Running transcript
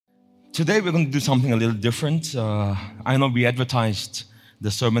Today we're going to do something a little different. I know we advertised the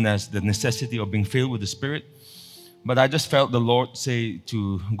sermon as the necessity of being filled with the Spirit, but I just felt the Lord say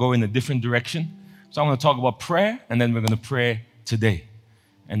to go in a different direction. So I'm going to talk about prayer, and then we're going to pray today.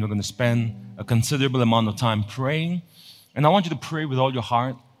 And we're going to spend a considerable amount of time praying. And I want you to pray with all your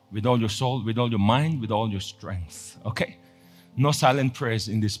heart, with all your soul, with all your mind, with all your strength. Okay? No silent prayers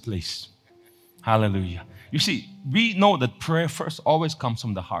in this place. Hallelujah. You see, we know that prayer first always comes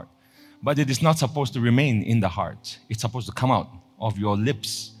from the heart. But it is not supposed to remain in the heart. It's supposed to come out of your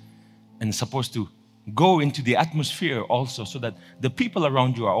lips. And it's supposed to go into the atmosphere also so that the people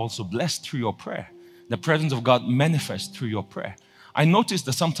around you are also blessed through your prayer. The presence of God manifests through your prayer. I noticed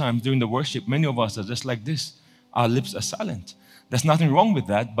that sometimes during the worship, many of us are just like this. Our lips are silent. There's nothing wrong with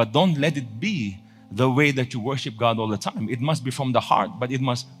that, but don't let it be the way that you worship God all the time. It must be from the heart, but it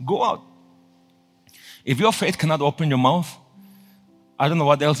must go out. If your faith cannot open your mouth, I don't know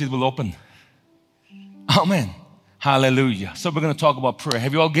what else it will open. Amen. Hallelujah. So we're going to talk about prayer.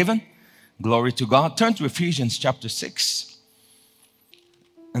 Have you all given? Glory to God. Turn to Ephesians chapter 6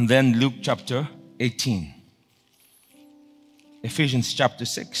 and then Luke chapter 18. Ephesians chapter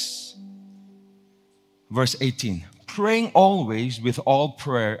 6, verse 18. Praying always with all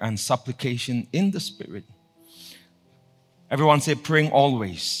prayer and supplication in the Spirit. Everyone say, praying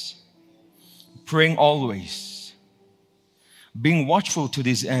always. Praying always. Being watchful to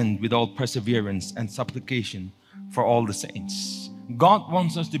this end with all perseverance and supplication for all the saints. God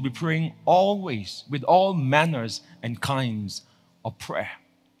wants us to be praying always with all manners and kinds of prayer.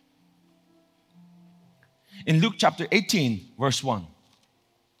 In Luke chapter 18, verse 1.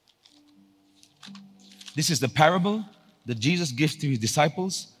 This is the parable that Jesus gives to his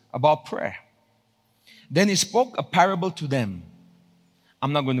disciples about prayer. Then he spoke a parable to them.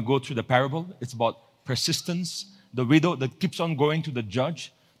 I'm not going to go through the parable. It's about persistence. The widow that keeps on going to the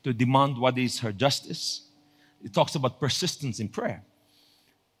judge to demand what is her justice. It talks about persistence in prayer.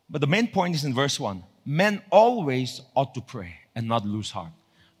 But the main point is in verse 1. Men always ought to pray and not lose heart.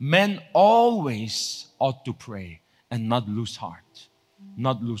 Men always ought to pray and not lose heart.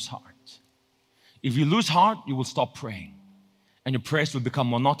 Not lose heart. If you lose heart, you will stop praying. And your prayers will become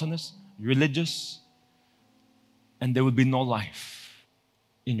monotonous, religious, and there will be no life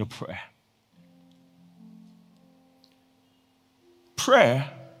in your prayer. Prayer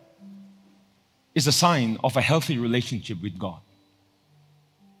is a sign of a healthy relationship with God.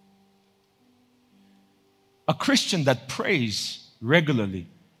 A Christian that prays regularly,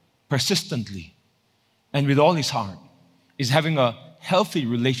 persistently, and with all his heart is having a healthy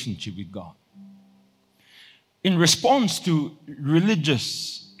relationship with God. In response to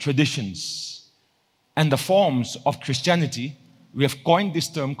religious traditions and the forms of Christianity, we have coined this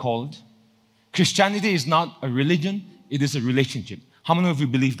term called Christianity is not a religion, it is a relationship. How many of you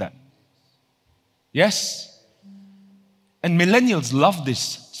believe that? Yes? And millennials love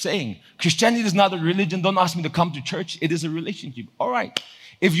this saying. Christianity is not a religion. Don't ask me to come to church. It is a relationship. All right.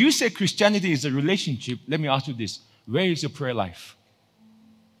 If you say Christianity is a relationship, let me ask you this. Where is your prayer life?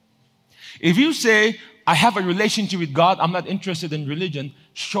 If you say, I have a relationship with God, I'm not interested in religion,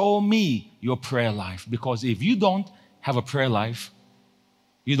 show me your prayer life. Because if you don't have a prayer life,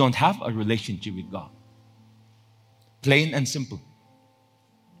 you don't have a relationship with God. Plain and simple.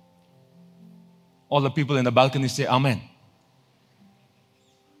 All the people in the balcony say amen.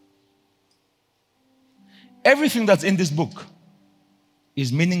 Everything that's in this book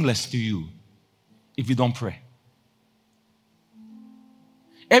is meaningless to you if you don't pray.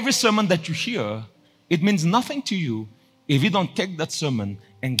 Every sermon that you hear, it means nothing to you if you don't take that sermon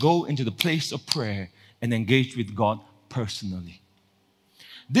and go into the place of prayer and engage with God personally.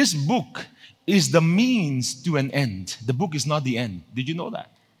 This book is the means to an end. The book is not the end. Did you know that?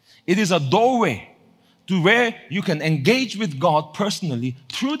 It is a doorway to where you can engage with God personally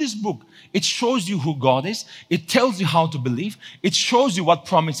through this book. It shows you who God is. It tells you how to believe. It shows you what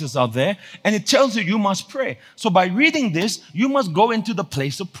promises are there. And it tells you you must pray. So by reading this, you must go into the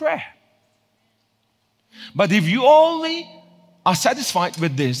place of prayer. But if you only are satisfied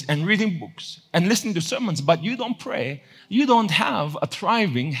with this and reading books and listening to sermons, but you don't pray, you don't have a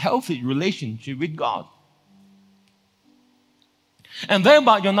thriving, healthy relationship with God. And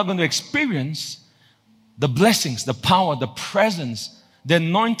thereby, you're not going to experience the blessings, the power, the presence, the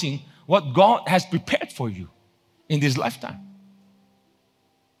anointing, what God has prepared for you in this lifetime.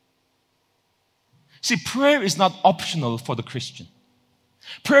 See, prayer is not optional for the Christian.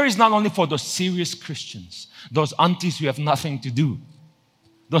 Prayer is not only for those serious Christians, those aunties who have nothing to do,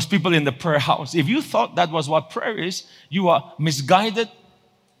 those people in the prayer house. If you thought that was what prayer is, you are misguided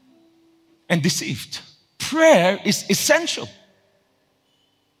and deceived. Prayer is essential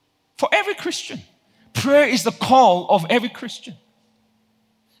For every Christian. Prayer is the call of every Christian.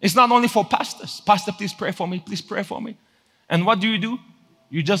 It's not only for pastors. Pastor, please pray for me. Please pray for me. And what do?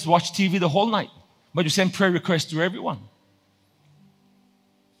 You just watch TV the whole night. But you send prayer requests to everyone.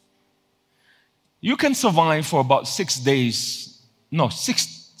 You can survive for about 6 days, no,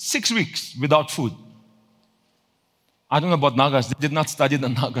 six weeks without food. I don't know about Nagas. They did not study the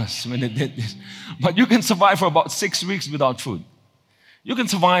Nagas when they did this. But you can survive for about 6 weeks without food. You can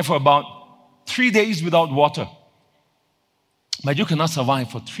survive for about 3 days without water. But you cannot survive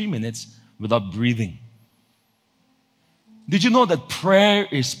for 3 minutes without breathing. Did you know that prayer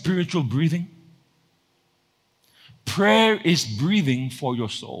is spiritual breathing? Prayer is breathing for your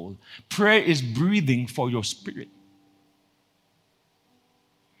soul. Prayer is breathing for your spirit.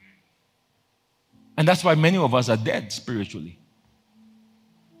 And that's why many of us are dead spiritually.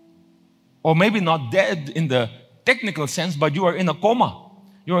 Or maybe not dead in the technical sense, but you are in a coma.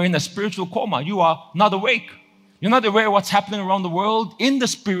 You are in a spiritual coma. You are not awake. You're not aware of what's happening around the world in the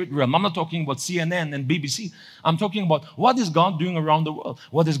spirit realm. I'm not talking about CNN and BBC. I'm talking about what is God doing around the world?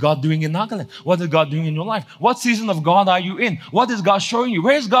 What is God doing in Nagaland? What is God doing in your life? What season of God are you in? What is God showing you?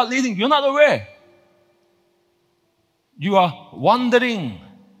 Where is God leading? You're not aware. You are wandering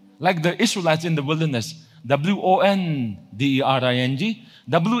like the Israelites in the wilderness. W-O-N-D-E-R-I-N-G.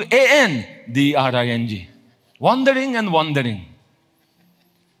 W-A-N-D-E-R-I-N-G. Wandering and wandering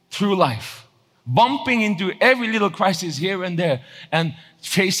through life. Bumping into every little crisis here and there and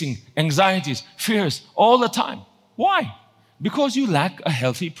facing anxieties, fears all the time. Why? Because you lack a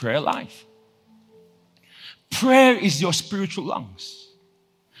healthy prayer life. Prayer is your spiritual lungs.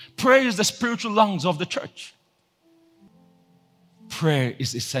 Prayer is the spiritual lungs of the church. Prayer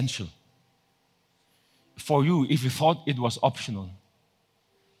is essential. For you, if you thought it was optional,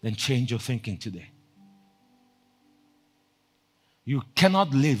 then change your thinking today. You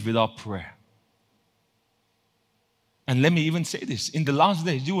cannot live without prayer. And let me even say this, in the last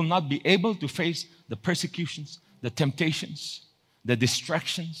days, you will not be able to face the persecutions, the temptations, the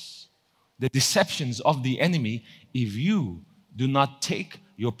distractions, the deceptions of the enemy if you do not take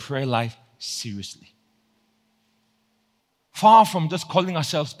your prayer life seriously. Far from just calling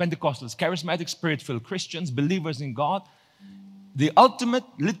ourselves Pentecostals, charismatic, spirit-filled Christians, believers in God, the ultimate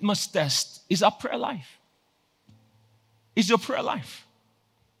litmus test is our prayer life. Is your prayer life.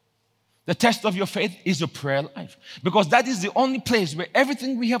 The test of your faith is your prayer life. Because that is the only place where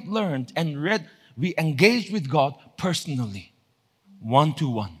everything we have learned and read, we engage with God personally,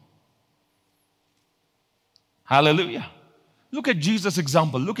 one-to-one. Hallelujah. Look at Jesus'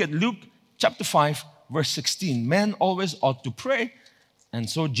 example. Look at Luke chapter 5, verse 16. Men always ought to pray, and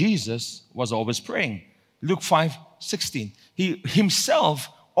so Jesus was always praying. Luke 5, 16. He himself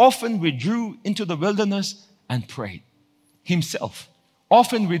often withdrew into the wilderness and prayed. Himself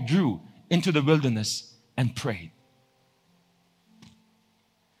often withdrew into the wilderness and prayed.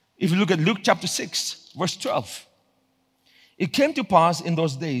 If you look at Luke chapter 6, verse 12. It came to pass in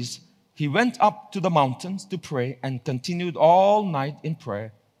those days, he went up to the mountains to pray and continued all night in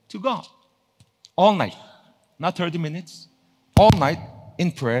prayer to God. All night. Not 30 minutes. All night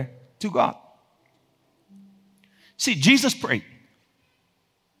in prayer to God. See, Jesus prayed.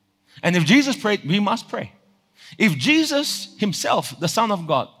 And if Jesus prayed, we must pray. If Jesus himself, the Son of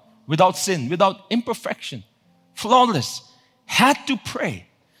God, without sin, without imperfection, flawless, had to pray.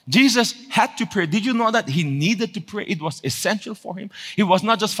 Jesus had to pray. Did you know that he needed to pray? It was essential for him. He was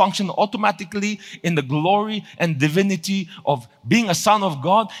not just functioning automatically in the glory and divinity of being a son of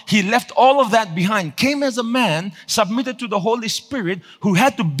God. He left all of that behind, came as a man, submitted to the Holy Spirit, who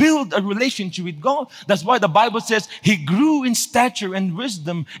had to build a relationship with God. That's why the Bible says he grew in stature and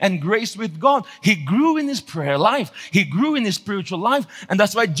wisdom and grace with God. He grew in his prayer life. He grew in his spiritual life. And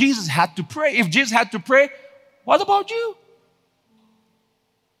that's why Jesus had to pray. If Jesus had to pray, what about you?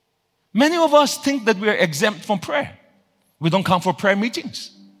 Many of us think that we are exempt from prayer. We don't come for prayer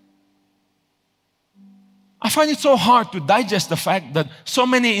meetings. I find it so hard to digest the fact that so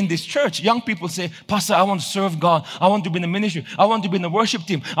many in this church, young people say, Pastor, I want to serve God. I want to be in the ministry. I want to be in the worship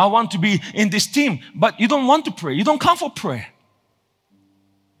team. I want to be in this team. But you don't want to pray. You don't come for prayer.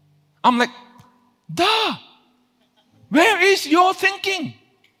 I'm like, duh. Where is your thinking?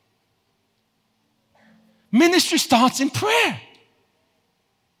 Ministry starts in prayer.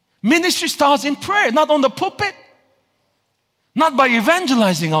 Ministry starts in prayer, not on the pulpit, not by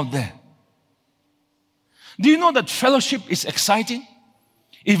evangelizing out there. Do you know that fellowship is exciting?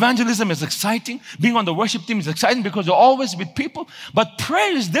 Evangelism is exciting. Being on the worship team is exciting because you're always with people. But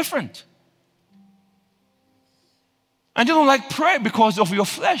prayer is different. And you don't like prayer because of your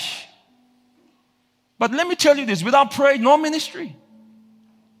flesh. But let me tell you this, without prayer, no ministry.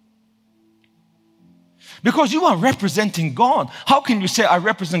 Because you are representing God. How can you say, I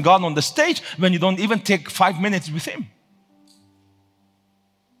represent God on the stage when you don't even take 5 minutes with Him?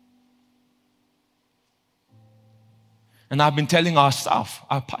 And I've been telling our staff,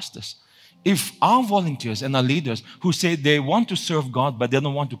 our pastors, if our volunteers and our leaders who say they want to serve God but they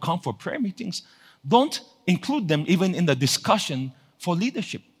don't want to come for prayer meetings, don't include them even in the discussion for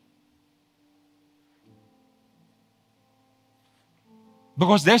leadership.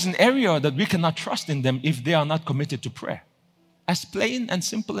 Because there's an area that we cannot trust in them if they are not committed to prayer. As plain and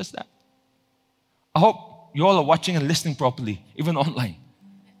simple as that. I hope you all are watching and listening properly, even online.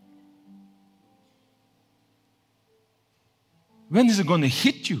 When is it going to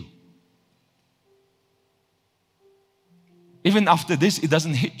hit you? Even after this, it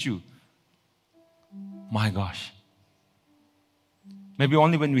doesn't hit you. My gosh. Maybe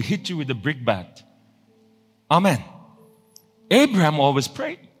only when we hit you with a brick bat. Amen. Abraham always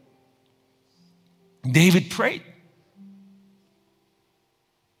prayed. David prayed.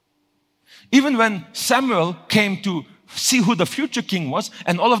 Even when Samuel came to see who the future king was,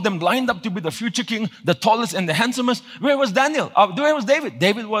 and all of them lined up to be the future king, the tallest and the handsomest, where was Daniel? Where was David?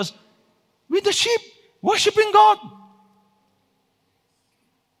 David was with the sheep, worshiping God.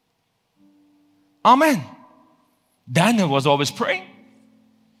 Amen. Daniel was always praying.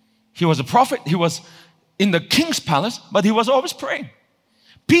 He was a prophet. He was in the king's palace, but he was always praying.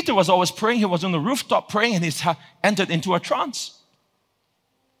 Peter was always praying. He was on the rooftop praying, and he entered into a trance.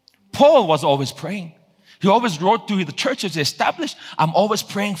 Paul was always praying. He always wrote to the churches established, I'm always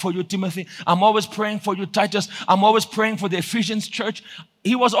praying for you, Timothy. I'm always praying for you, Titus. I'm always praying for the Ephesians church.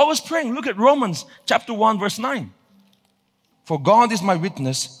 He was always praying. Look at Romans chapter 1, verse 9. For God is my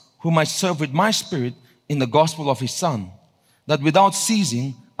witness, whom I serve with my spirit in the gospel of His Son, that without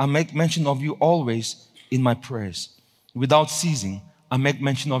ceasing I make mention of you always in my prayers. Without ceasing, I make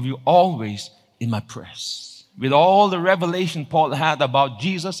mention of you always in my prayers. With all the revelation Paul had about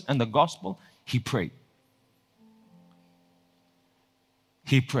Jesus and the gospel, he prayed.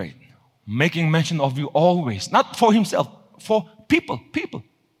 He prayed, making mention of you always, not for himself, for people.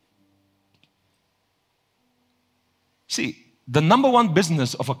 See, the number one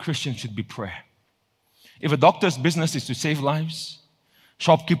business of a Christian should be prayer. If a doctor's business is to save lives,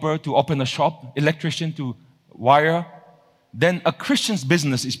 shopkeeper to open a shop, electrician to wire, then a Christian's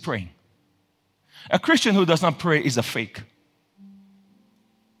business is praying. A Christian who does not pray is a fake.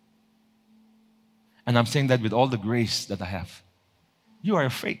 And I'm saying that with all the grace that I have. You are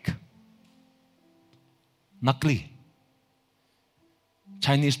a fake. Nakli.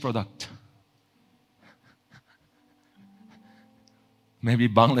 Chinese product. Maybe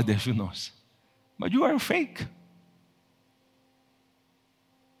Bangladesh, who knows. But you are a fake.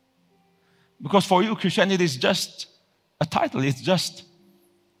 Because for you, Christianity is just a title. It's just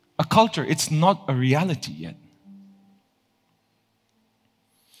a culture. It's not a reality yet.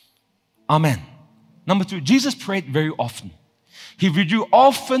 Amen. Number 2, Jesus prayed very often. He withdrew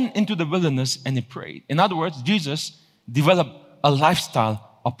often into the wilderness and he prayed. In other words, Jesus developed a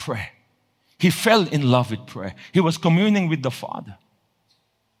lifestyle of prayer. He fell in love with prayer. He was communing with the Father.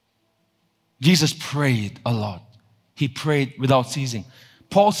 Jesus prayed a lot. He prayed without ceasing.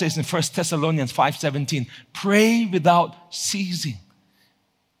 Paul says in 1 Thessalonians 5:17, pray without ceasing.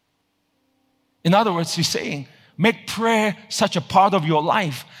 In other words, he's saying, make prayer such a part of your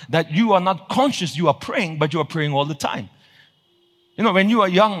life that you are not conscious you are praying, but you are praying all the time. You know, when you are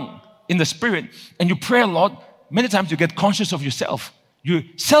young in the spirit and you pray a lot, many times you get conscious of yourself. You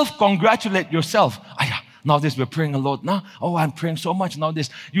self-congratulate yourself. Now this, we're praying a lot. Now, I'm praying so much. Now this,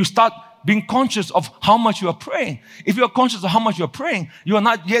 you start being conscious of how much you are praying. If you are conscious of how much you are praying, you are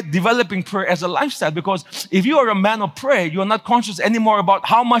not yet developing prayer as a lifestyle, because if you are a man of prayer, you are not conscious anymore about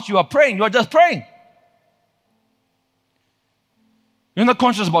how much you are praying. You are just praying. You're not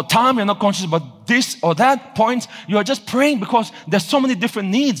conscious about time. You're not conscious about this or that points. You are just praying because there's so many different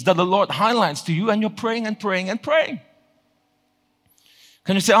needs that the Lord highlights to you, and you're praying and praying and praying.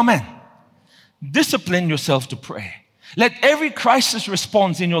 Can you say amen? Discipline yourself to pray. Let every crisis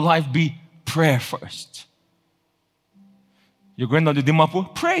response in your life be prayer first. You're going to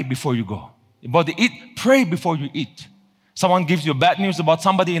Dimapur, pray before you go. You're about to eat, pray before you eat. Someone gives you bad news about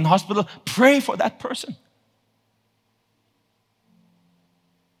somebody in hospital, pray for that person.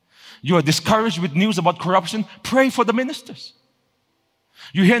 You are discouraged with news about corruption, pray for the ministers.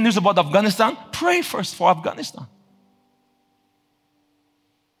 You hear news about Afghanistan, pray first for Afghanistan.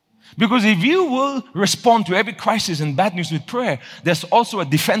 Because if you will respond to every crisis and bad news with prayer, there's also a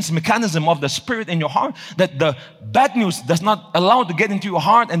defense mechanism of the spirit in your heart that the bad news does not allow to get into your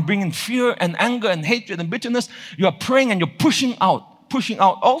heart and bring in fear and anger and hatred and bitterness. You are praying and you're pushing out pushing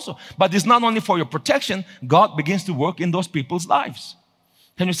out also. But it's not only for your protection. God begins to work in those people's lives.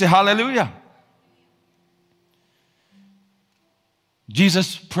 Can you say hallelujah?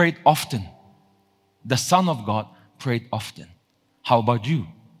 Jesus prayed often. The Son of God prayed often. How about you?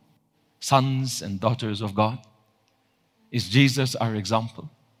 Sons and daughters of God? Is Jesus our example?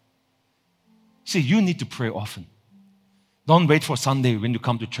 See, you need to pray often. Don't wait for Sunday when you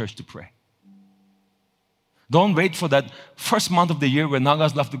come to church to pray. Don't wait for that first month of the year when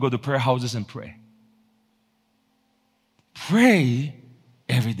Nagas love to go to prayer houses and pray. Pray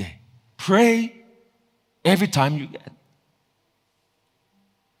every day. Pray every time you get.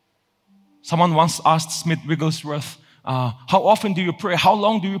 Someone once asked Smith Wigglesworth, how often do you pray? How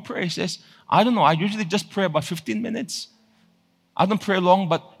long do you pray? He says, I don't know. I usually just pray about 15 minutes. I don't pray long,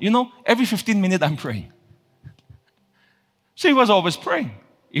 but every 15 minutes I'm praying. So he was always praying.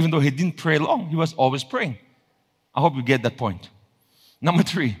 Even though he didn't pray long, he was always praying. I hope you get that point. Number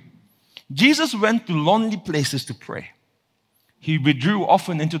 3, Jesus went to lonely places to pray. He withdrew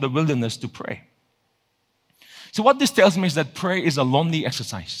often into the wilderness to pray. So what this tells me is that prayer is a lonely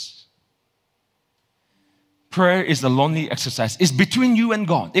exercise. Prayer is a lonely exercise. It's between you and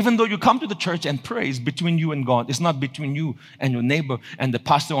God. Even though you come to the church and pray, it's between you and God. It's not between you and your neighbor and the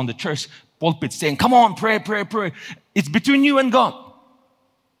pastor on the church pulpit saying, come on, pray, pray, pray. It's between you and God.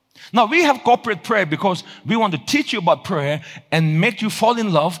 Now, we have corporate prayer because we want to teach you about prayer and make you fall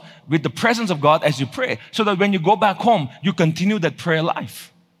in love with the presence of God as you pray, so that when you go back home, you continue that prayer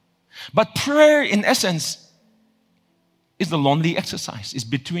life. But prayer, in essence, is the lonely exercise. It's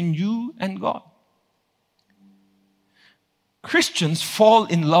between you and God. Christians fall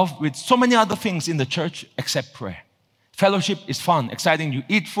in love with so many other things in the church except prayer. Fellowship is fun, exciting. You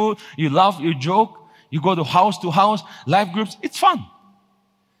eat food, you laugh, you joke, you go to house, life groups. It's fun.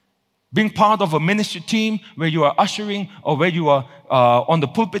 Being part of a ministry team where you are ushering or where you are on the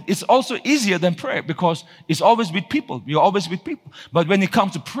pulpit, it's also easier than prayer because it's always with people. You're always with people. But when it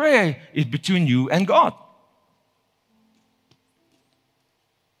comes to prayer, it's between you and God.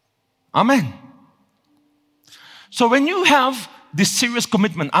 Amen. So when you have this serious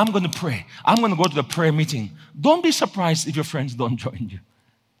commitment, I'm going to pray, I'm going to go to the prayer meeting, don't be surprised if your friends don't join you.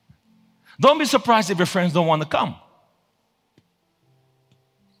 Don't be surprised if your friends don't want to come.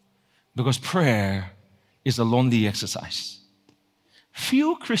 Because prayer is a lonely exercise.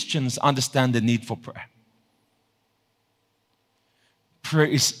 Few Christians understand the need for prayer. Prayer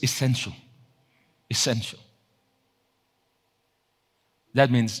is essential. Essential. That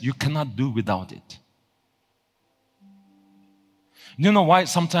means you cannot do without it. You know why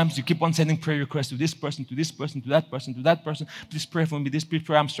sometimes you keep on sending prayer requests to this person, to this person, to that person, to that person. Please pray for me, this, please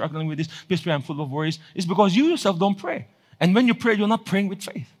pray, I'm struggling with this, please pray, I'm full of worries. It's because you yourself don't pray. And when you pray, you're not praying with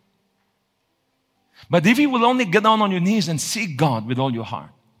faith. But if you will only get down on your knees and seek God with all your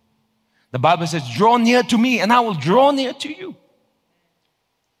heart, the Bible says, draw near to me and I will draw near to you.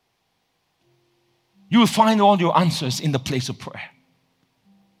 You will find all your answers in the place of prayer.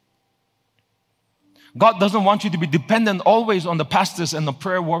 God doesn't want you to be dependent always on the pastors and the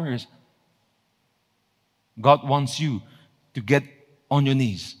prayer warriors. God wants you to get on your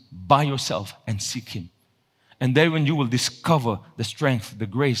knees by yourself and seek Him. And then when you will discover the strength, the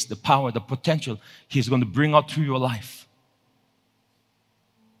grace, the power, the potential He's going to bring out through your life.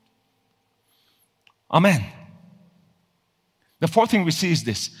 Amen. The fourth thing we see is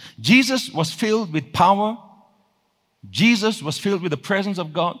this. Jesus was filled with power. Jesus was filled with the presence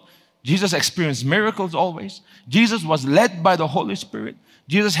of God. Jesus experienced miracles always. Jesus was led by the Holy Spirit.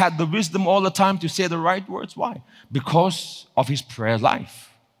 Jesus had the wisdom all the time to say the right words. Why? Because of His prayer life.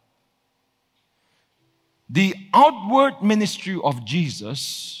 The outward ministry of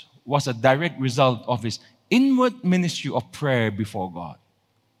Jesus was a direct result of His inward ministry of prayer before God.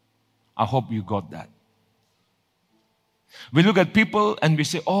 I hope you got that. We look at people and we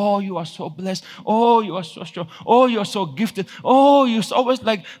say, oh, you are so blessed. Oh, you are so strong. Oh, you are so gifted. Oh, you're always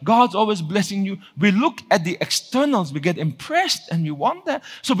like God's always blessing you. We look at the externals, we get impressed and we want that.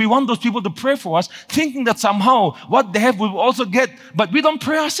 So we want those people to pray for us, thinking that somehow what they have we will also get, but we don't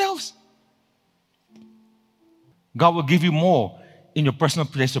pray ourselves. God will give you more in your personal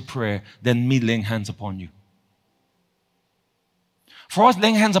place of prayer than me laying hands upon you. For us,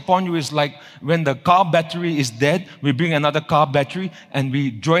 laying hands upon you is like when the car battery is dead, we bring another car battery and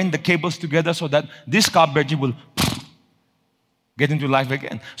we join the cables together so that this car battery will get into life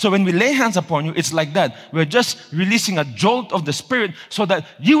again. So when we lay hands upon you, it's like that. We're just releasing a jolt of the Spirit so that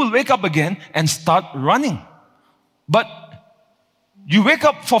you will wake up again and start running. But you wake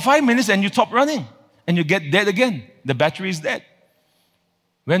up for 5 minutes and you stop running and you get dead again. The battery is dead.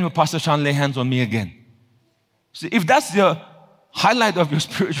 When will Pastor Sean lay hands on me again? See, if that's the highlight of your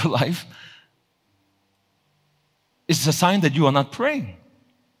spiritual life, it's a sign that you are not praying.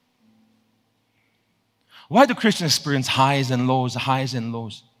 Why do Christians experience highs and lows, highs and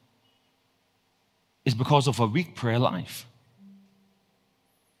lows? It's because of a weak prayer life.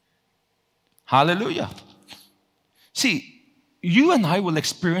 Hallelujah. See, you and I will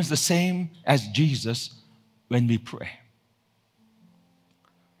experience the same as Jesus when we pray.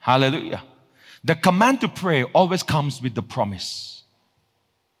 Hallelujah. The command to pray always comes with the promise.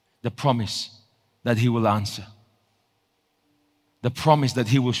 The promise that He will answer. The promise that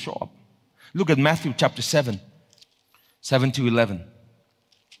He will show up. Look at Matthew chapter 7, 7 to 11.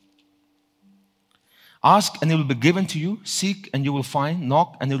 Ask and it will be given to you. Seek and you will find.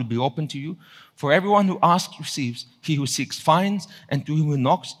 Knock and it will be opened to you. For everyone who asks receives. He who seeks finds. And to him who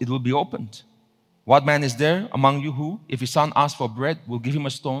knocks it will be opened. What man is there among you who, if his son asks for bread, will give him a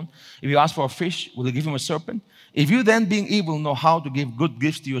stone? If he asks for a fish, will he give him a serpent? If you then, being evil, know how to give good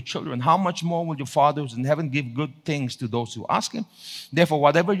gifts to your children, how much more will your Father who's in heaven give good things to those who ask Him? Therefore,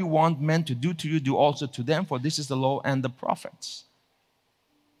 whatever you want men to do to you, do also to them, for this is the law and the prophets.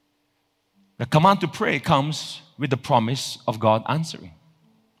 The command to pray comes with the promise of God answering.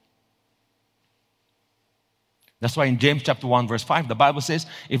 That's why in James chapter 1 verse 5, the Bible says,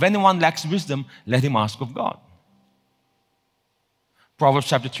 if anyone lacks wisdom, let him ask of God. Proverbs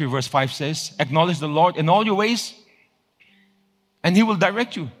chapter 3 verse 5 says, acknowledge the Lord in all your ways, and He will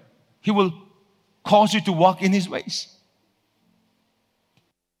direct you. He will cause you to walk in His ways.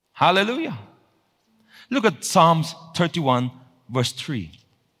 Hallelujah. Look at Psalms 31 verse 3.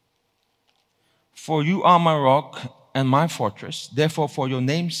 For you are my rock and my fortress. Therefore, for your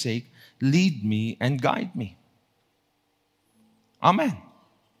name's sake, lead me and guide me. Amen.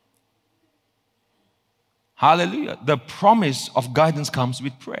 Hallelujah. The promise of guidance comes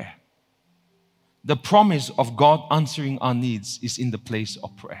with prayer. The promise of God answering our needs is in the place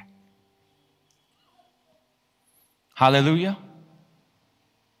of prayer. Hallelujah.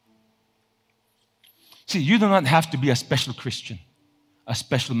 See, you do not have to be a special Christian, a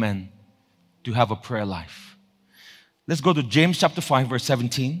special man, to have a prayer life. Let's go to James chapter 5 verse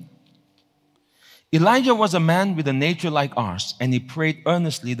 17. Elijah was a man with a nature like ours, and he prayed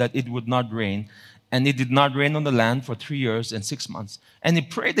earnestly that it would not rain, and it did not rain on the land for 3 years and 6 months. And he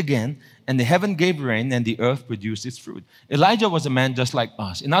prayed again, and the heaven gave rain, and the earth produced its fruit. Elijah was a man just like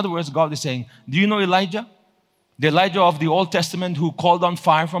us. In other words, God is saying, do you know Elijah? The Elijah of the Old Testament who called on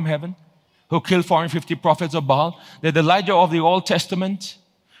fire from heaven, who killed 450 prophets of Baal. The Elijah of the Old Testament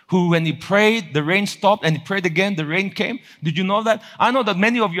who, when he prayed, the rain stopped, and he prayed again, the rain came. Did you know that? I know that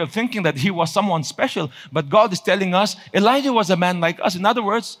many of you are thinking that he was someone special, but God is telling us Elijah was a man like us. In other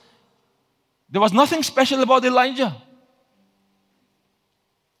words, there was nothing special about Elijah.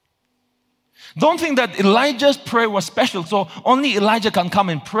 Don't think that Elijah's prayer was special, so only Elijah can come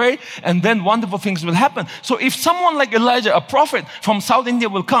and pray, and then wonderful things will happen. So if someone like Elijah, a prophet from South India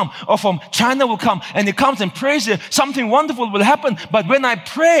will come, or from China will come, and he comes and prays, something wonderful will happen. But when I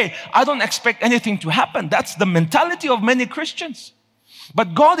pray, I don't expect anything to happen. That's the mentality of many Christians.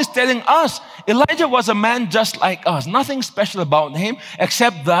 But God is telling us, Elijah was a man just like us. Nothing special about him,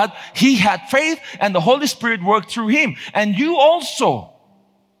 except that he had faith, and the Holy Spirit worked through him. And you also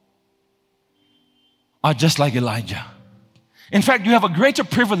are just like Elijah. In fact, you have a greater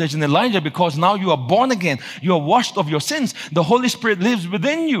privilege than Elijah because now you are born again. You are washed of your sins. The Holy Spirit lives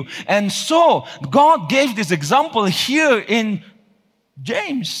within you. And so God gave this example here in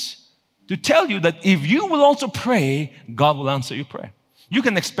James to tell you that if you will also pray, God will answer your prayer. You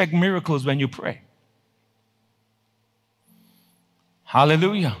can expect miracles when you pray.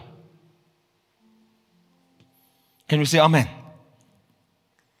 Hallelujah. Can you say amen?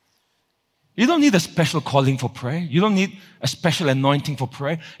 You don't need a special calling for prayer. You don't need a special anointing for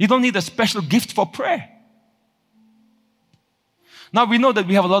prayer. You don't need a special gift for prayer. Now, we know that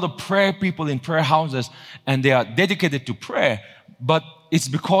we have a lot of prayer people in prayer houses and they are dedicated to prayer, but it's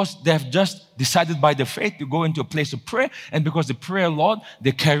because they have just decided by their faith to go into a place of prayer, and because they pray a lot,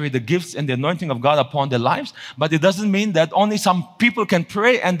 they carry the gifts and the anointing of God upon their lives. But it doesn't mean that only some people can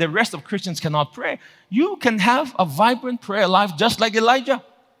pray and the rest of Christians cannot pray. You can have a vibrant prayer life just like Elijah.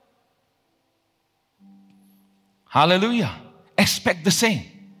 Hallelujah. Expect the same.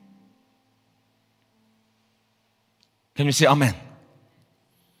 Can you say amen?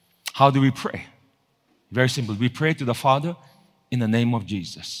 How do we pray? Very simple. We pray to the Father in the name of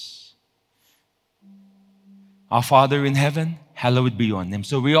Jesus. Our Father in heaven, hallowed be your name.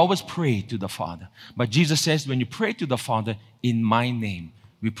 So we always pray to the Father. But Jesus says, when you pray to the Father in my name,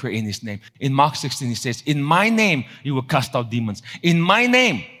 we pray in His name. In Mark 16, He says, in my name, you will cast out demons. In my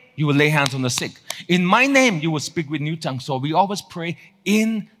name. you will lay hands on the sick. In my name, you will speak with new tongues. So we always pray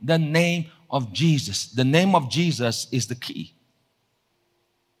in the name of Jesus. The name of Jesus is the key.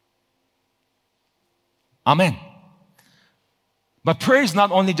 Amen. But prayer is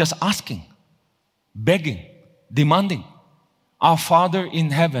not only just asking, begging, demanding. Our Father in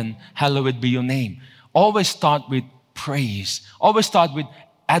heaven, hallowed be your name. Always start with praise. Always start with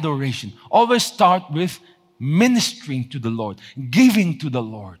adoration. Always start with ministering to the Lord, giving to the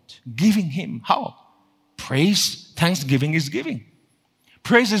Lord, giving Him. How? Praise, thanksgiving is giving.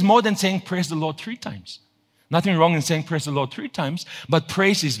 Praise is more than saying praise the Lord 3 times. Nothing wrong in saying praise the Lord 3 times, but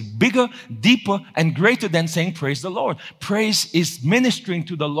praise is bigger, deeper, and greater than saying praise the Lord. Praise is ministering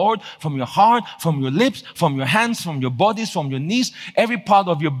to the Lord from your heart, from your lips, from your hands, from your bodies, from your knees, every part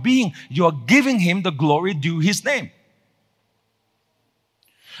of your being. You are giving Him the glory due His name.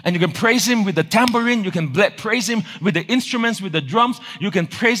 And you can praise Him with the tambourine, you can praise Him with the instruments, with the drums, you can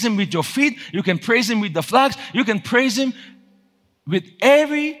praise Him with your feet, you can praise Him with the flags, you can praise Him with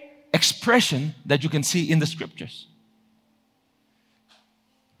every expression that you can see in the scriptures.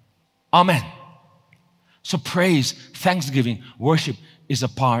 Amen. So praise, thanksgiving, worship is a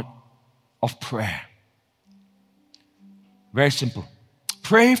part of prayer. Very simple.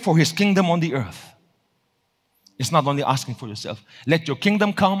 Pray for His kingdom on the earth. It's not only asking for yourself. Let your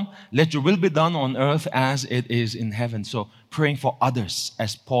kingdom come, let your will be done on earth as it is in heaven. So praying for others,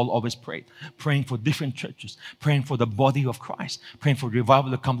 as Paul always prayed. Praying for different churches. Praying for the body of Christ. Praying for revival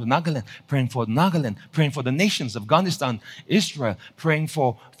to come to Nagaland. Praying for Nagaland. Praying for the nations, Afghanistan, Israel. Praying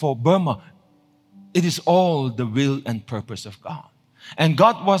for Burma. It is all the will and purpose of God. And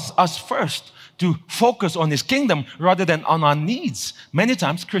God wants us first to focus on His kingdom rather than on our needs. Many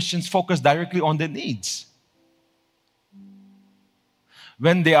times Christians focus directly on their needs.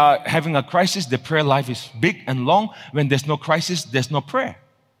 When they are having a crisis, their prayer life is big and long. When there's no crisis, there's no prayer.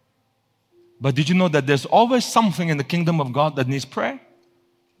 But did you know that there's always something in the kingdom of God that needs prayer?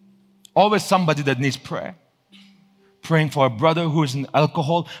 Always somebody that needs prayer. Praying for a brother who is in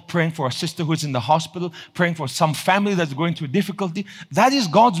alcohol, praying for a sister who is in the hospital, praying for some family that's going through difficulty. That is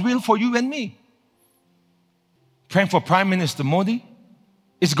God's will for you and me. Praying for Prime Minister Modi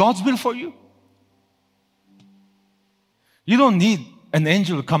is God's will for you. You don't need an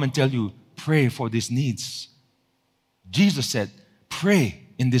angel will come and tell you, pray for these needs. Jesus said, pray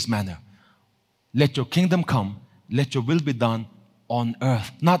in this manner. Let your kingdom come. Let your will be done on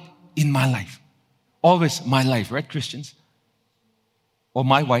earth. Not in my life. Always my life, right, Christians? Or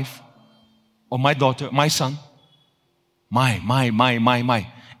my wife. Or my daughter, my son. My.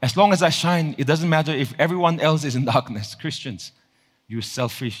 As long as I shine, it doesn't matter if everyone else is in darkness. Christians, you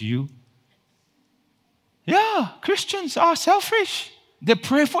selfish you. Yeah, Christians are selfish. They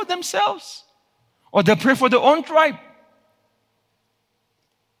pray for themselves. Or they pray for their own tribe.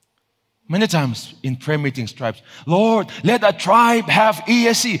 Many times in prayer meetings, tribes, Lord, let a tribe have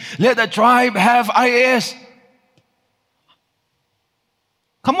ESC. Let a tribe have IAS.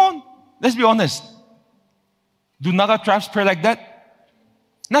 Come on, let's be honest. Do Naga tribes pray like that?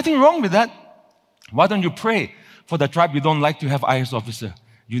 Nothing wrong with that. Why don't you pray for the tribe you don't like to have IAS officer?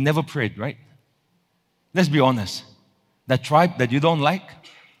 You never prayed, right? Let's be honest. That tribe that you don't like,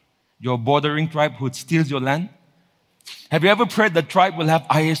 your bordering tribe who steals your land. Have you ever prayed that tribe will have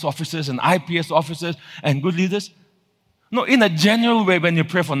IAS officers and IPS officers and good leaders? No, in a general way, when you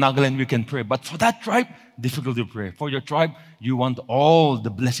pray for Nagaland, we can pray. But for that tribe, difficult to pray. For your tribe, you want all the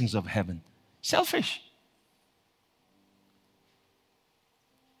blessings of heaven. Selfish.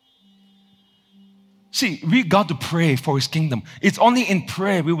 See, we got to pray for His kingdom. It's only in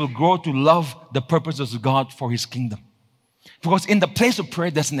prayer we will grow to love the purposes of God for His kingdom. Because in the place of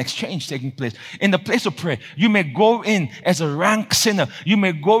prayer, there's an exchange taking place. In the place of prayer, you may go in as a rank sinner. You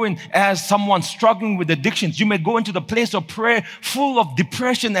may go in as someone struggling with addictions. You may go into the place of prayer full of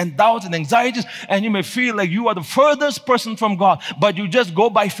depression and doubts and anxieties, and you may feel like you are the furthest person from God. But you just go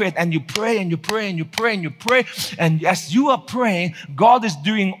by faith and you pray and you pray and you pray and you pray. And as you are praying, God is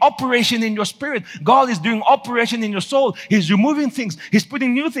doing operation in your spirit. God is doing operation in your soul. He's removing things. He's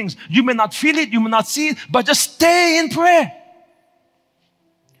putting new things. You may not feel it, you may not see it, but just stay in prayer.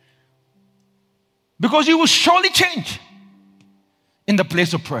 Because you will surely change in the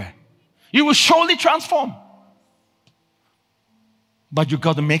place of prayer. You will surely transform. But you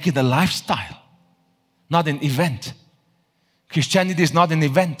got to make it a lifestyle, not an event. Christianity is not an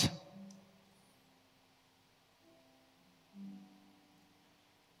event.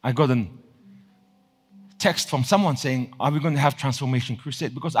 I got a text from someone saying, are we going to have Transformation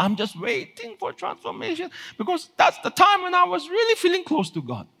Crusade? Because I'm just waiting for transformation. Because that's the time when I was really feeling close to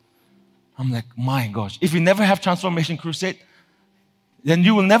God. I'm like, my gosh, if we never have Transformation Crusade, then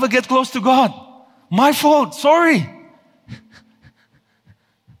you will never get close to God. My fault, sorry.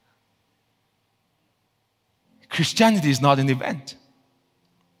 Christianity is not an event.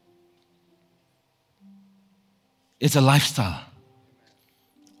 It's a lifestyle.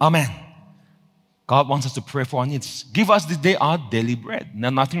 Amen. God wants us to pray for our needs. Give us this day our daily bread.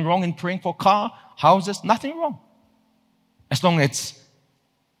 There's nothing wrong in praying for car, houses, nothing wrong. As long as it's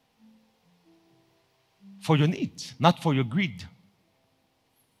for your needs, not for your greed.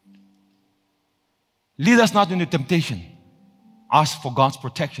 Lead us not into temptation. Ask for God's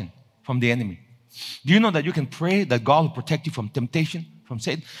protection from the enemy. Do you know that you can pray that God will protect you from temptation, from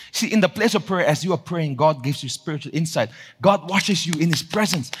Satan? See, in the place of prayer, as you are praying, God gives you spiritual insight. God washes you in His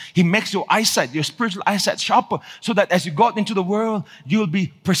presence. He makes your eyesight, your spiritual eyesight sharper, so that as you go out into the world, you will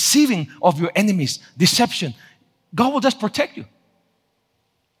be perceiving of your enemies, deception. God will just protect you.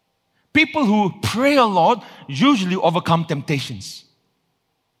 People who pray a lot usually overcome temptations.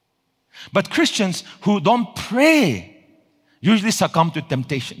 But Christians who don't pray usually succumb to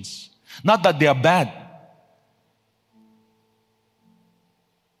temptations. Not that they are bad.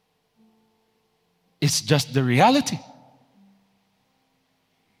 It's just the reality.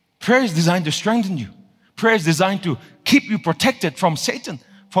 Prayer is designed to strengthen you. Prayer is designed to keep you protected from Satan,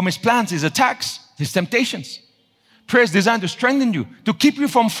 from his plans, his attacks, his temptations. Prayer is designed to strengthen you, to keep you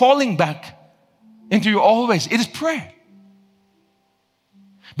from falling back into your old ways. It is prayer.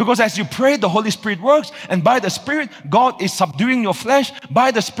 Because as you pray, the Holy Spirit works, and by the Spirit, God is subduing your flesh.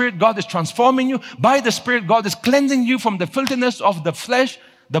 By the Spirit, God is transforming you. By the Spirit, God is cleansing you from the filthiness of the flesh,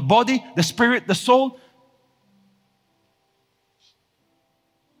 the body, the spirit, the soul.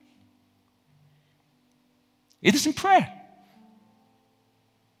 It is in prayer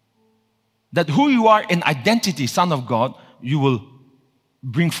that who you are in identity, Son of God, you will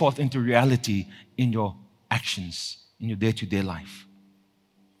bring forth into reality in your actions, in your day-to-day life.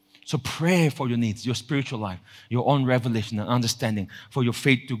 So pray for your needs, your spiritual life, your own revelation and understanding, for your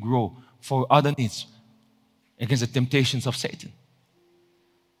faith to grow, for other needs against the temptations of Satan.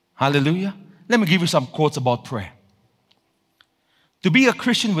 Hallelujah. Let me give you some quotes about prayer. To be a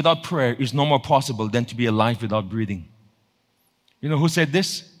Christian without prayer is no more possible than to be alive without breathing. You know who said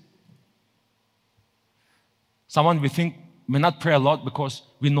this? Someone we think may not pray a lot because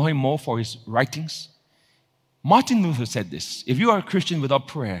we know him more for his writings. Martin Luther said this: if you are a Christian without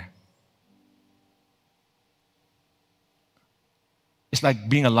prayer, it's like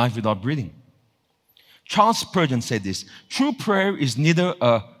being alive without breathing. Charles Spurgeon said this: true prayer is neither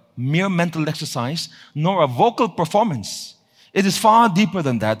a mere mental exercise nor a vocal performance. It is far deeper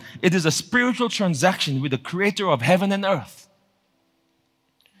than that. It is a spiritual transaction with the Creator of heaven and earth.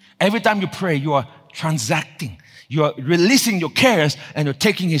 Every time you pray, you are transacting. You are releasing your cares and you're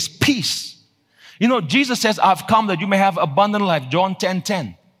taking His peace. You know, Jesus says, I've come that you may have abundant life, John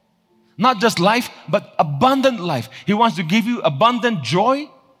 10:10. Not just life, but abundant life. He wants to give you abundant joy,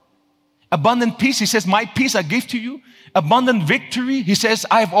 abundant peace. He says, my peace I give to you. Abundant victory. He says,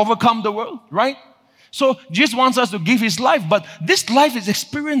 I have overcome the world, right? So Jesus wants us to give His life, but this life is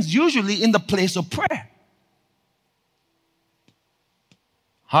experienced usually in the place of prayer.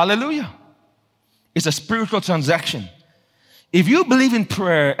 Hallelujah. It's a spiritual transaction. If you believe in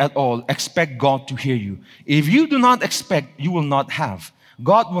prayer at all, expect God to hear you. If you do not expect, you will not have.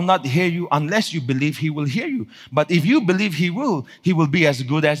 God will not hear you unless you believe He will hear you. But if you believe He will be as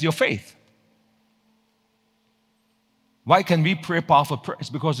good as your faith. Why can we pray powerful prayers?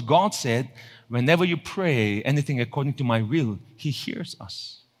 Because God said, whenever you pray anything according to my will, He hears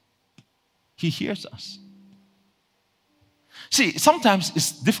us. He hears us. See, sometimes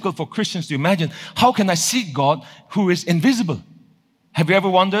it's difficult for Christians to imagine, how can I seek God who is invisible? Have you ever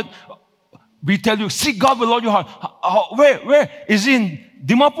wondered? We tell you, seek God with all your heart. Where? Is He in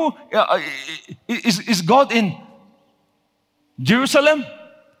Dimapur? Is God in Jerusalem?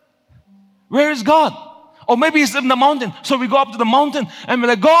 Where is God? Or maybe He's in the mountain. So we go up to the mountain and we're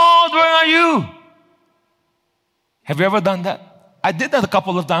like, God, where are you? Have you ever done that? I did that a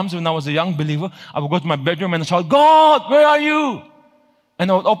couple of times when I was a young believer. I would go to my bedroom and shout, God, where are you? And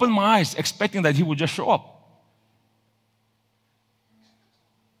I would open my eyes expecting that He would just show up.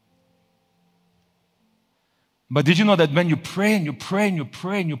 But did you know that when you pray and you pray and you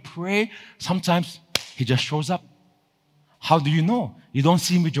pray and you pray, sometimes He just shows up? How do you know? You don't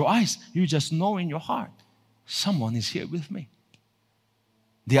see Him with your eyes. You just know in your heart, someone is here with me.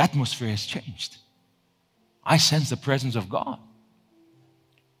 The atmosphere has changed. I sense the presence of God.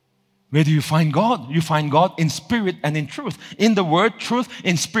 Where do you find God? You find God in spirit and in truth. In the word, truth,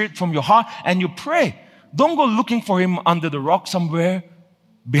 in spirit from your heart, and you pray. Don't go looking for Him under the rock somewhere,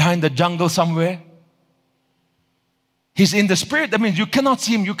 behind the jungle somewhere. He's in the Spirit. That means you cannot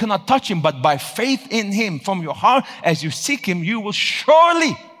see Him, you cannot touch Him, but by faith in Him, from your heart, as you seek Him, you will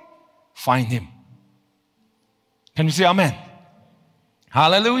surely find Him. Can you say amen?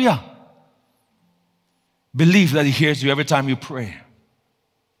 Hallelujah. Believe that He hears you every time you pray.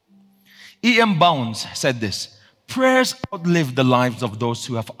 E.M. Bounds said this: prayers outlive the lives of those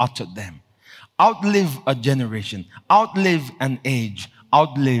who have uttered them, outlive a generation, outlive an age,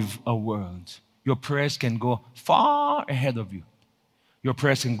 outlive a world. Your prayers can go far ahead of you. Your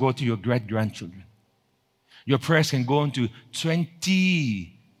prayers can go to your great-grandchildren. Your prayers can go into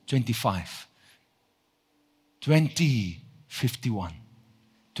 2025, 2051,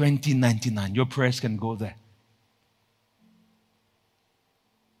 2099. Your prayers can go there.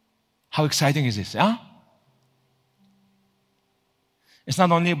 How exciting is this, huh? It's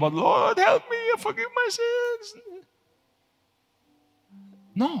not only about, Lord, help me, forgive my sins.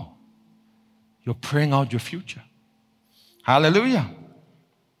 No. You're praying out your future. Hallelujah.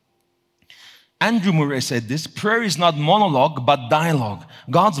 Andrew Murray said this: prayer is not monologue, but dialogue.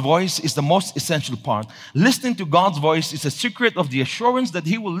 God's voice is the most essential part. Listening to God's voice is the secret of the assurance that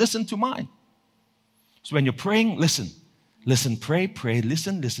He will listen to mine. So when you're praying, listen. Listen, pray, pray,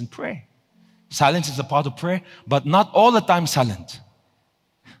 listen, listen, pray. Silence is a part of prayer, but not all the time silent.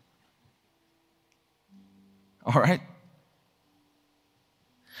 All right?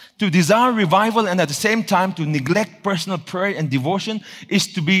 To desire revival and at the same time to neglect personal prayer and devotion is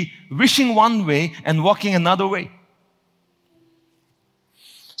to be wishing one way and walking another way.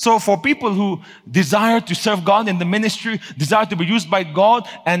 So for people who desire to serve God in the ministry, desire to be used by God,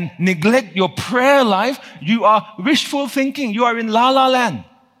 and neglect your prayer life, you are wishful thinking. You are in la la land.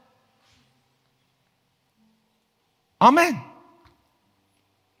 Amen.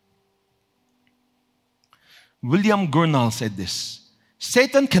 William Gurnall said this: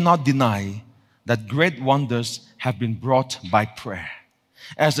 Satan cannot deny that great wonders have been brought by prayer.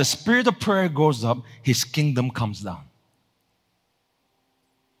 As the spirit of prayer goes up, his kingdom comes down.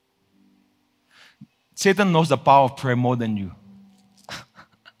 Satan knows the power of prayer more than you.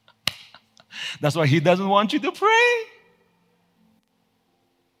 That's why he doesn't want you to pray.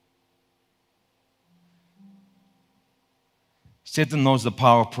 Satan knows the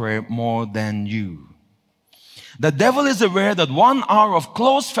power of prayer more than you. The devil is aware that 1 hour of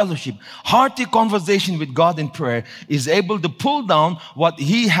close fellowship, hearty conversation with God in prayer is able to pull down what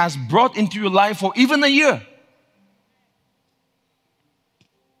he has brought into your life for even a year.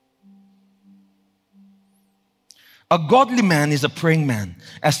 A godly man is a praying man.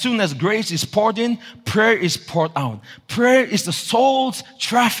 As soon as grace is poured in, prayer is poured out. Prayer is the soul's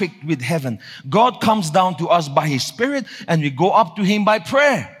traffic with heaven. God comes down to us by His Spirit, and we go up to Him by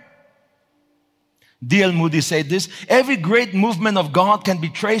prayer. D.L. Moody said this: every great movement of God can be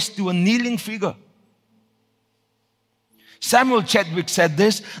traced to a kneeling figure. Samuel Chadwick said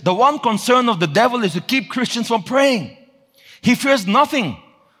this: the one concern of the devil is to keep Christians from praying. He fears nothing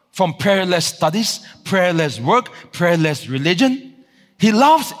from prayerless studies, prayerless work, prayerless religion. He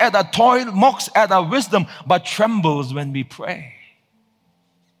laughs at our toil, mocks at our wisdom, but trembles when we pray.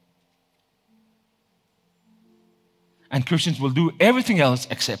 And Christians will do everything else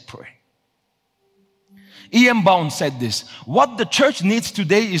except pray. E.M. Bounds said this: what the church needs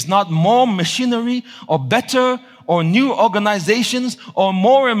today is not more machinery or better or new organizations or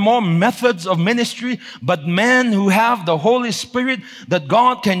more and more methods of ministry, but men who have the Holy Spirit that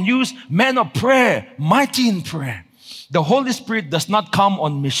God can use, men of prayer, mighty in prayer. The Holy Spirit does not come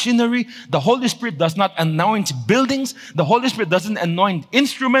on machinery. The Holy Spirit does not anoint buildings. The Holy Spirit doesn't anoint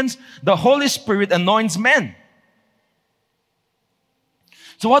instruments. The Holy Spirit anoints men.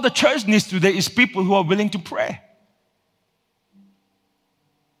 So what the church needs today is people who are willing to pray.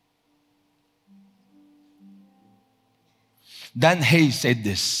 Dan Hayes said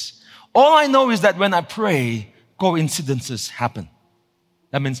this: all I know is that when I pray, coincidences happen.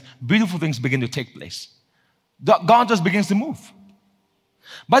 That means beautiful things begin to take place. God just begins to move.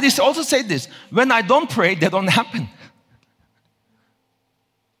 But he also said this: when I don't pray, they don't happen.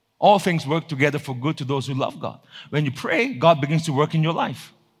 All things work together for good to those who love God. When you pray, God begins to work in your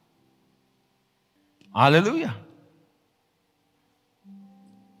life. Hallelujah.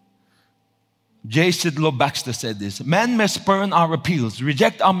 J. Sidlow Baxter said this: men may spurn our appeals,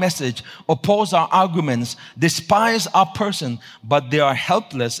 reject our message, oppose our arguments, despise our person, but they are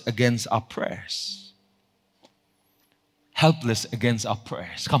helpless against our prayers. Helpless against our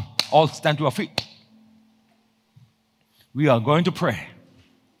prayers. Come, all stand to our feet. We are going to pray.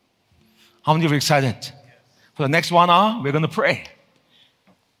 How many of you are excited? For the next 1 hour, we're going to pray.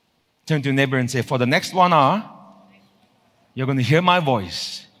 Turn to your neighbor and say, for the next 1 hour, you're going to hear my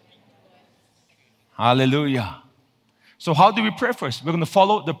voice. Hallelujah. So how do we pray first? We're going to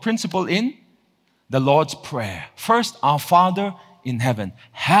follow the principle in the Lord's Prayer. First, our Father in heaven,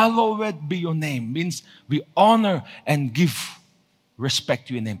 hallowed be your name. Means we honor and give respect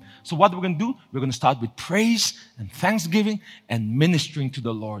to your name. So what we're going to do, we're going to start with praise and thanksgiving and ministering to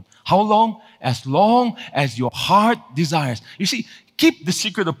the Lord. How long? As long as your heart desires. You see, keep the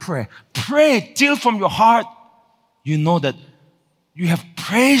secret of prayer. Pray till from your heart you know that you have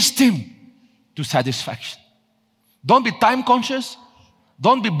praised Him to satisfaction. Don't be time conscious.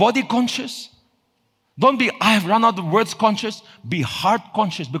 Don't be body conscious. Don't be, I have run out of words conscious. Be heart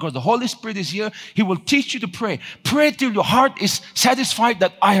conscious, because the Holy Spirit is here. He will teach you to pray. Pray till your heart is satisfied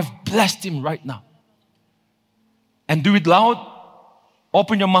that I have blessed Him right now. And do it loud.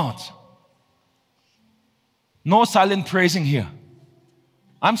 Open your mouth. No silent praising here.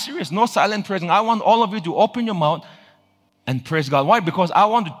 I'm serious. No silent praising. I want all of you to open your mouth and praise God. Why? Because I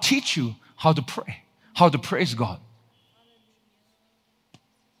want to teach you how to pray, how to praise God.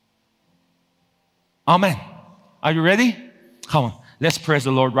 Amen. Are you ready? Come on. Let's praise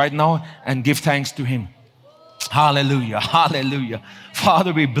the Lord right now and give thanks to Him. Hallelujah. Hallelujah.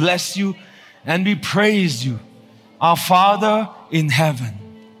 Father, we bless you and we praise you. Our Father in heaven,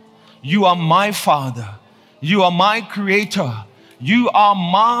 you are my Father. You are my Creator. You are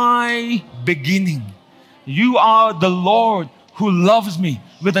my beginning. You are the Lord who loves me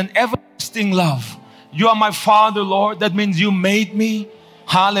with an everlasting love. You are my Father, Lord. That means you made me.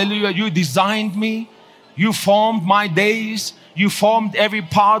 Hallelujah. You designed me. You formed my days. You formed every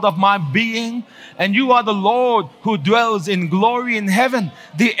part of my being. And you are the Lord who dwells in glory in heaven.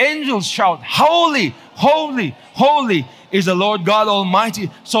 The angels shout, holy, holy, holy is the Lord God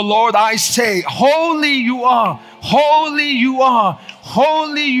Almighty. So Lord, I say, holy you are, holy you are,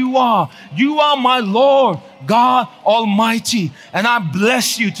 holy you are. You are my Lord God Almighty. And I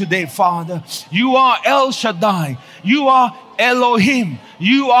bless you today, Father. You are El Shaddai. You are Elohim.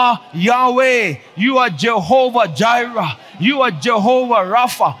 You are Yahweh. You are Jehovah Jireh. You are Jehovah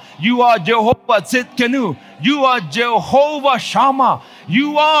Rapha. You are Jehovah Tzidkenu. You are Jehovah Shammah.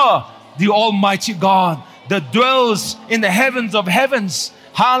 You are the Almighty God that dwells in the heavens of heavens.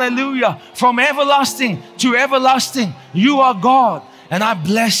 Hallelujah. From everlasting to everlasting, you are God. And I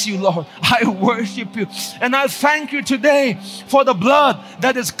bless you, Lord. I worship you. And I thank you today for the blood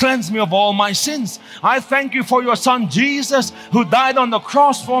that has cleansed me of all my sins. I thank you for your Son, Jesus, who died on the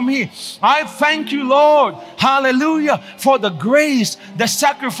cross for me. I thank you, Lord. Hallelujah. For the grace, the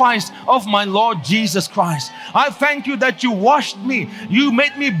sacrifice of my Lord Jesus Christ. I thank you that you washed me. You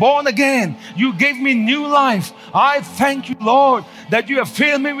made me born again. You gave me new life. I thank you, Lord, that you have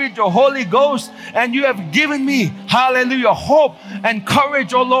filled me with your Holy Ghost and you have given me, hallelujah, hope and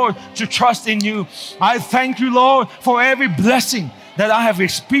courage, oh Lord, to trust in you. I thank you, Lord, for every blessing that I have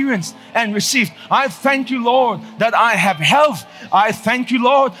experienced and received. I thank you, Lord, that I have health. I thank you,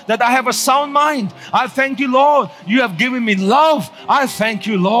 Lord, that I have a sound mind. I thank you, Lord, you have given me love. I thank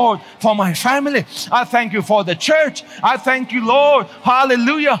you, Lord, for my family. I thank you for the church. I thank you, Lord,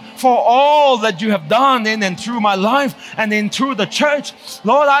 hallelujah, for all that you have done in and through my life and in through the church.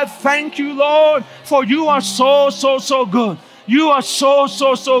 Lord, I thank you, Lord, for you are so, so, so good. You are so,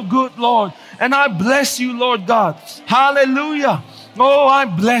 so, so good, Lord. And I bless you, Lord God. Hallelujah. Oh, I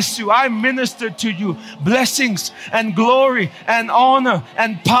bless you. I minister to you. Blessings and glory and honor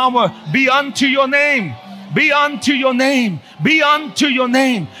and power be unto your name. Be unto your name. Be unto your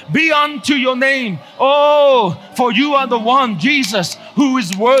name. Be unto your name. Oh, for you are the one, Jesus, who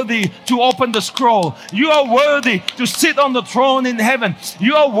is worthy to open the scroll. You are worthy to sit on the throne in heaven.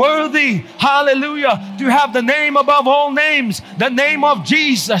 You are worthy, hallelujah, to have the name above all names, the name of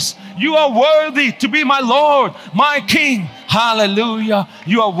Jesus. You are worthy to be my Lord, my King. Hallelujah.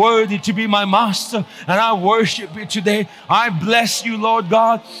 You are worthy to be my Master. And I worship you today. I bless you, Lord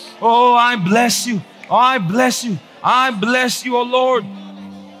God. Oh, I bless you. Oh, I bless you. I bless you, oh Lord.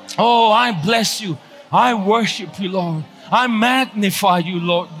 Oh, I bless you. I worship you, Lord. I magnify you,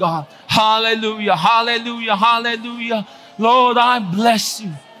 Lord God. Hallelujah. Hallelujah. Hallelujah. Lord, I bless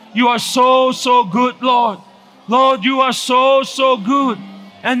you. You are so, so good, Lord. Lord, you are so, so good.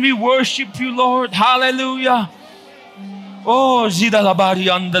 And we worship you, Lord. Hallelujah. Oh, zida la bari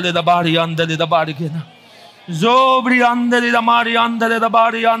andale da bari andale da bari kena. Zobri andale da mari andale da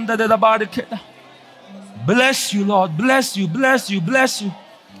bari andale da bari kena. Bless you, Lord. Bless you, bless you, bless you.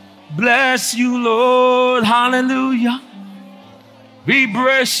 Bless you, Lord. Hallelujah. We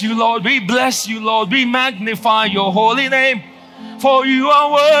bless you, Lord. We bless you, Lord. We magnify your holy name. For you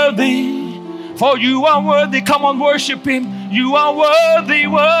are worthy. For you are worthy. Come on, worship Him. You are worthy,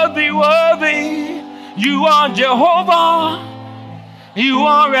 worthy, worthy. You are Jehovah. You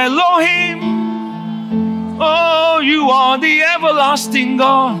are Elohim. Oh, you are the everlasting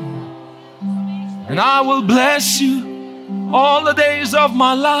God, and I will bless you all the days of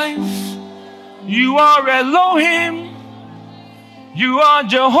my life. You are Elohim. You are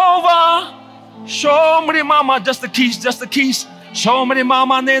Jehovah. Show me mama, just the keys, just the keys. Show me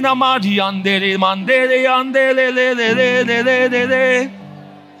mama nena madi andere mandere andere le le le le le le le.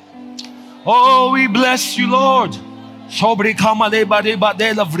 Oh, we bless you, Lord. Shobri kamale bade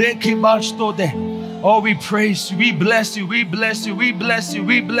bade la vreki bastode. Oh, we praise you, we bless you, we bless you, we bless you,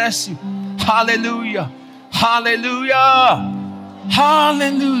 we bless you. Hallelujah, hallelujah,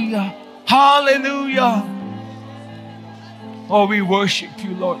 hallelujah, hallelujah. Oh, we worship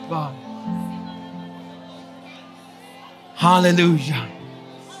you, Lord God. Hallelujah.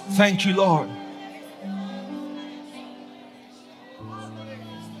 Thank you, Lord.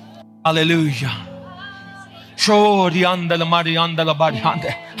 Hallelujah.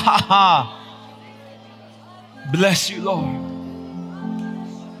 Ha ha. Bless you, Lord.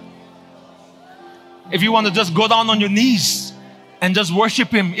 If you want to just go down on your knees and just worship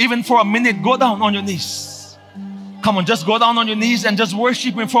Him, even for a minute, go down on your knees. Come on, just go down on your knees and just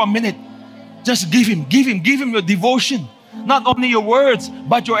worship Him for a minute. Just give Him your devotion. Not only your words,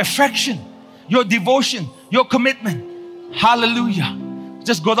 but your affection, your devotion, your commitment. Hallelujah.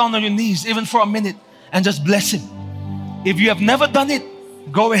 Just go down on your knees, even for a minute, and just bless Him. If you have never done it,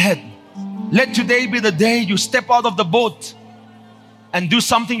 go ahead. Let today be the day you step out of the boat and do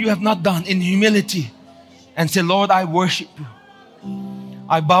something you have not done in humility and say, Lord, I worship you.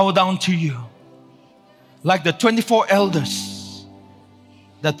 I bow down to you. Like the 24 elders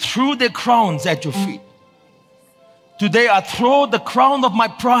that threw their crowns at your feet. Today I throw the crown of my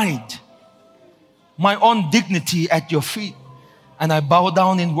pride, my own dignity at your feet, and I bow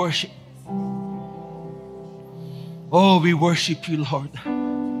down in worship. Oh, we worship you, Lord.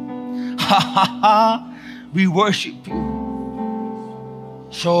 Ha ha ha. We worship you.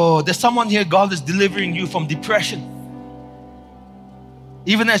 So there's someone here, God is delivering you from depression.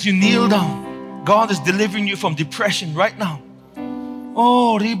 Even as you kneel down, God is delivering you from depression right now.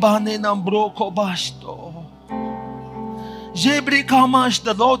 Oh, ribane nambroko basto.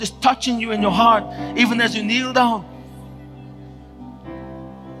 The Lord is touching you in your heart, even as you kneel down.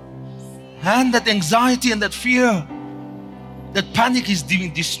 And that anxiety and that fear, that panic is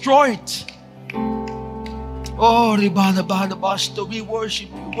being destroyed. Oh, we worship you, worship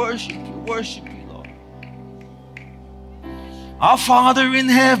you, worship you, Lord. Our Father in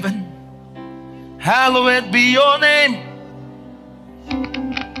heaven, hallowed be your name.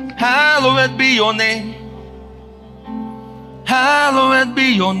 Hallowed be your name. Hallowed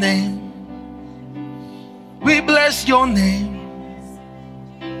be your name. We bless your name.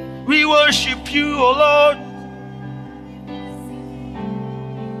 We worship you, O Lord.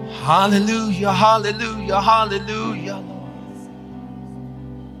 Hallelujah, hallelujah, hallelujah, Lord.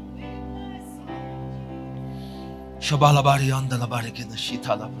 Shabalabari andalabari kina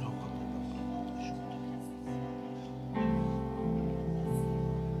shitala bro.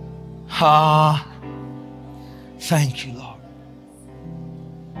 Ah, thank you, Lord.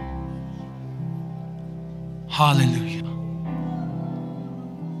 Hallelujah.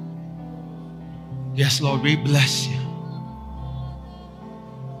 Yes, Lord, we bless you.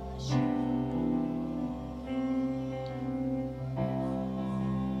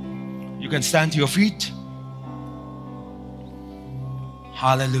 You can stand to your feet.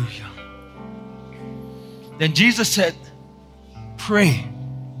 Hallelujah. Then Jesus said, pray,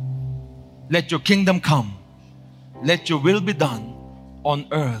 let your kingdom come. Let your will be done on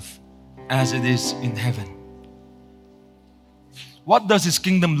earth as it is in heaven. What does His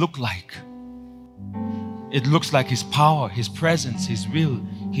kingdom look like? It looks like His power, His presence, His will,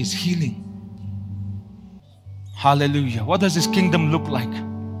 His healing. Hallelujah. What does His kingdom look like?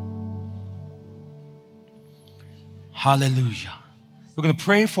 Hallelujah. We're going to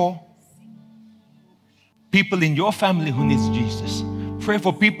pray for people in your family who needs Jesus. Pray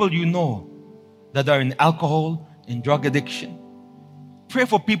for people you know that are in alcohol, in drug addiction. Pray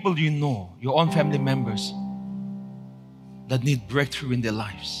for people you know, your own family members that need breakthrough in their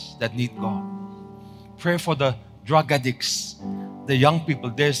lives, that need God. Pray for the drug addicts, the young people.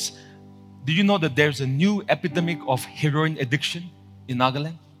 Do you know that there's a new epidemic of heroin addiction in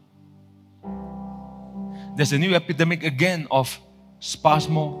Nagaland? There's a new epidemic again of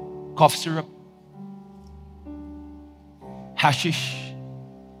Spasmo, cough syrup. Hashish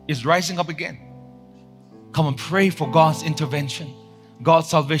is rising up again. Come and pray for God's intervention, God's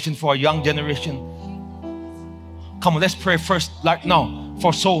salvation for our young generation. Come on, let's pray first, like now,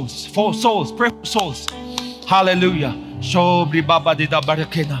 for souls. For souls, pray for souls. Hallelujah.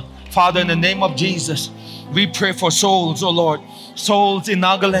 Father, in the name of Jesus, We pray for souls, oh Lord, souls in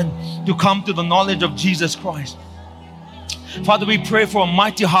Nagaland to come to the knowledge of Jesus Christ. Father, we pray for a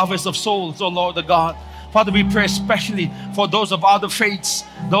mighty harvest of souls, oh Lord the God. Father, we pray especially for those of other faiths,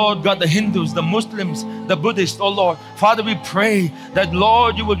 Lord God, the Hindus, the Muslims, the Buddhists, oh Lord. Father, we pray that,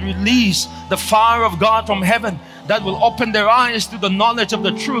 Lord, you would release the fire of God from heaven that will open their eyes to the knowledge of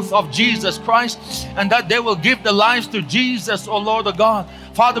the truth of Jesus Christ, and that they will give their lives to Jesus, oh Lord of God.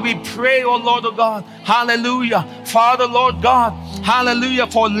 Father, we pray, oh Lord of God, hallelujah. Father, Lord God, hallelujah,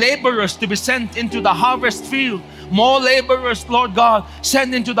 for laborers to be sent into the harvest field. More laborers, Lord God,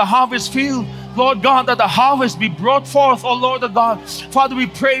 sent into the harvest field. Lord God, that the harvest be brought forth, oh Lord of God. Father, we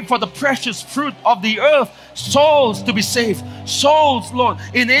pray for the precious fruit of the earth, souls to be saved. Souls, Lord.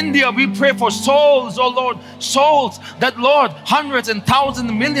 In India, we pray for souls, oh Lord. Souls that, Lord, hundreds and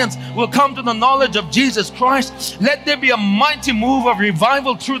thousands, millions will come to the knowledge of Jesus Christ. Let there be a mighty move of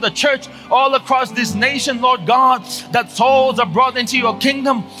revival through the church all across this nation, Lord God, that souls are brought into your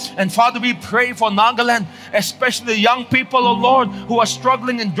kingdom. And Father, we pray for Nagaland, especially young people, oh Lord, who are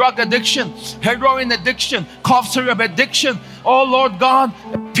struggling in drug addiction, heroin addiction, cough syrup addiction, oh Lord God,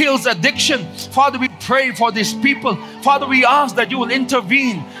 pills addiction. Father, we pray for these people. Father, we ask that you will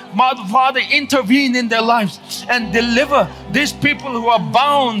intervene. Father, intervene in their lives and deliver these people who are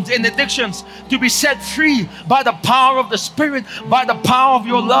bound in addictions to be set free by the power of the Spirit, by the power of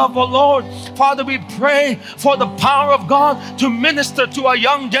your love, oh Lord. Father, we pray for the power of God to minister to our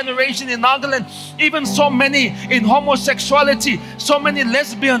young generation in Nagaland. Even so many in homosexuality, so many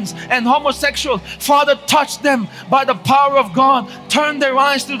lesbians and homosexual. Father, touch them by the power of God. Turn their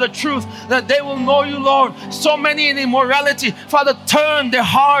eyes to the truth that they will know you, Lord. So many in immorality. Father, turn their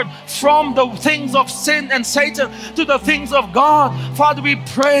heart from the things of sin and Satan to the things of God. Father, we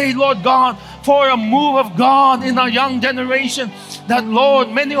pray, Lord God, for a move of God in our young generation, that, Lord,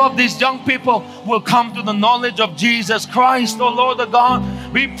 many of these young people will come to the knowledge of Jesus Christ, oh Lord of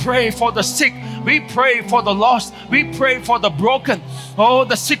God. We pray for the sick. We pray for the lost. We pray for the broken. Oh,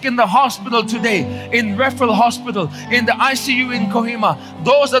 the sick in the hospital today, in referral hospital, in the ICU in Kohima,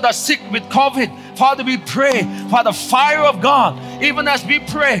 those that are sick with COVID. Father, we pray for the fire of God. Even as we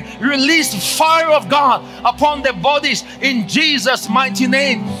pray, release fire of God upon their bodies in Jesus' mighty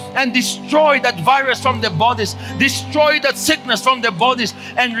name, and destroy that virus from their bodies, destroy that sickness from their bodies,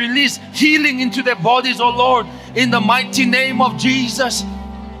 and release healing into their bodies, oh Lord, in the mighty name of Jesus.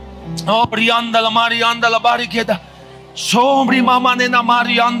 Oh, Rianda la Marianda la Barikeda. Sobri mama nena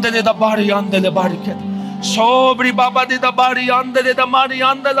Marianda le da Barianda le Barikeda. Sobri baba de da Barianda le da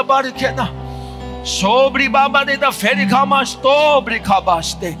Marianda la Barikeda. Sobri baba de da Ferikama stobri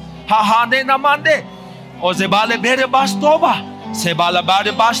kabaste. Hahane na mande. O zebale bere bastoba. Sebala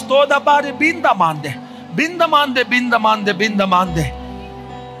bare bastoda bare binda mande. Binda mande, binda mande, binda mande.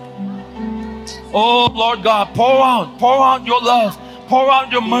 Oh Lord God, pour out your love. Pour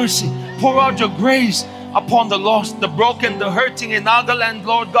out your mercy, pour out your grace upon the lost, the broken, the hurting in Nagaland,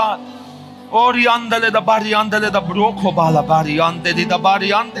 Lord God. Oriandele da bariandele da broko bala bariande da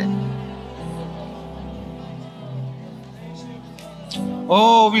bariande.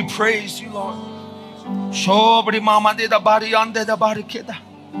 Oh, we praise you, Lord. Shobri mama de da bariande da barikeda.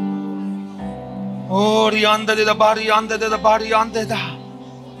 Oriandele da bariande da bariande da.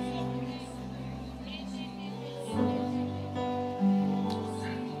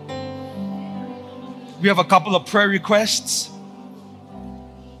 We have a couple of prayer requests.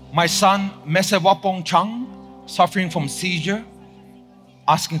 My son, Mesewapong Chang, suffering from seizure,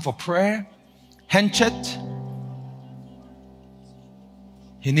 asking for prayer. Henchet,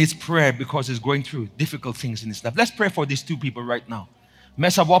 he needs prayer because he's going through difficult things in his life. Let's pray for these two people right now.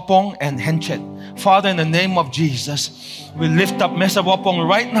 Mesewapong and Henchet. Father, in the name of Jesus, we lift up Mesewapong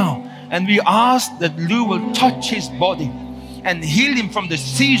right now, and we ask that you will touch his body and heal him from the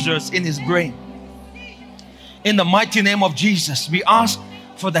seizures in his brain. In the mighty name of Jesus, we ask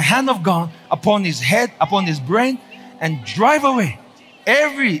for the hand of God upon his head, upon his brain, and drive away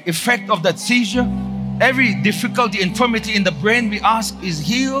every effect of that seizure, every difficulty, infirmity in the brain. We ask is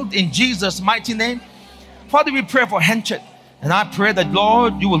healed in Jesus' mighty name. Father, we pray for Henchet, and I pray that,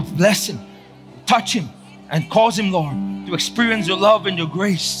 Lord, you will bless him, touch him, and cause him, Lord, to experience your love and your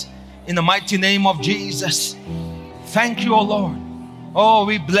grace in the mighty name of Jesus. Thank you, O Lord. Oh,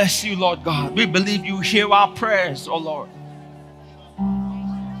 we bless you, Lord God. We believe you hear our prayers, oh Lord.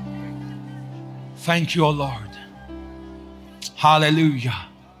 Thank you, oh Lord. Hallelujah.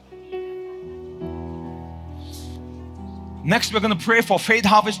 Next, we're going to pray for Faith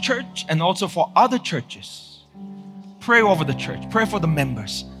Harvest Church and also for other churches. Pray over the church. Pray for the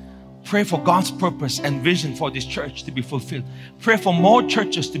members. Pray for God's purpose and vision for this church to be fulfilled. Pray for more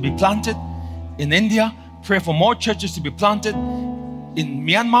churches to be planted in India. Pray for more churches to be planted in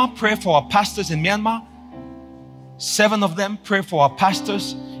Myanmar. Pray for our pastors in Myanmar. 7 of them. Pray for our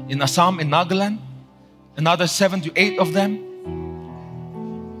pastors in Assam, in Nagaland. Another 7 to 8 of them.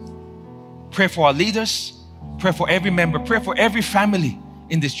 Pray for our leaders. Pray for every member. Pray for every family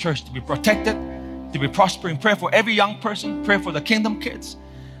in this church to be protected, to be prospering. Pray for every young person. Pray for the Kingdom Kids.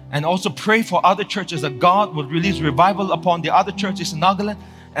 And also pray for other churches that God would release revival upon the other churches in Nagaland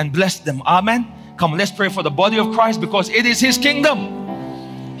and bless them. Amen. Come, let's pray for the body of Christ because it is His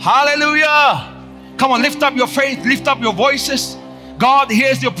kingdom. Hallelujah. Come on, lift up your faith, lift up your voices. God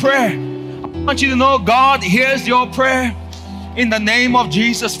hears your prayer. I want you to know God hears your prayer. In the name of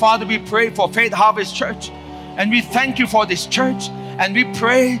Jesus, Father, we pray for Faith Harvest Church. And we thank you for this church. And we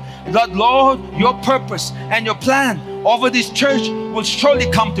pray that, Lord, your purpose and your plan over this church will surely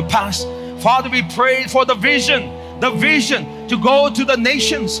come to pass. Father, we pray for the vision to go to the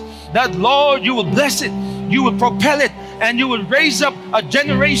nations, that, Lord, you will bless it, you will propel it, and you will raise up a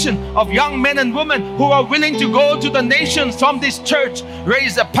generation of young men and women who are willing to go to the nations from this church.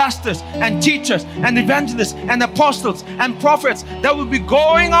 Raise the pastors and teachers and evangelists and apostles and prophets that will be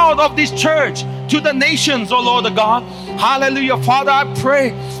going out of this church to the nations, oh Lord God. Hallelujah. Father, I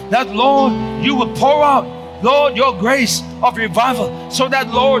pray that, Lord, you will pour out, Lord, your grace of revival so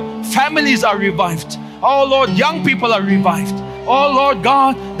that, Lord, families are revived. Oh Lord, young people are revived. Oh Lord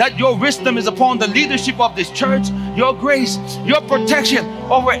God, that your wisdom is upon the leadership of this church, your grace, your protection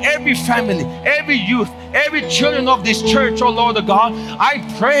over every family, every youth, every children of this church, oh Lord God. I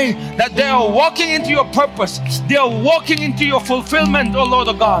pray that they are walking into your purpose. They are walking into your fulfillment, oh Lord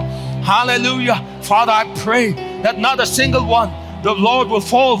God. Hallelujah. Father, I pray that not a single one, the Lord, will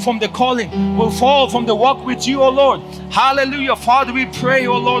fall from the calling, will fall from the walk with you, oh Lord. Hallelujah. Father, we pray,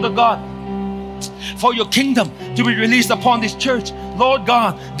 oh Lord God, for your kingdom to be released upon this church. Lord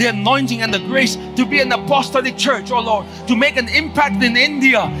God, the anointing and the grace to be an apostolic church, oh Lord, to make an impact in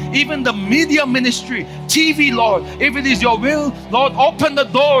India, even the media ministry, TV, Lord, if it is your will, Lord, open the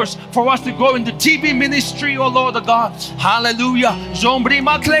doors for us to go into TV ministry, oh Lord God. Hallelujah.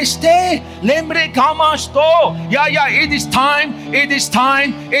 Yeah, it is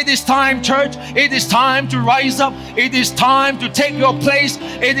time, church. It is time to rise up. It is time to take your place.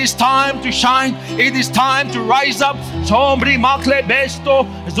 It is time to shine. It is time to rise up. Besto,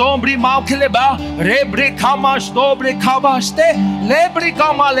 zombri makleba, rebre kamash dobre kabaste, lebri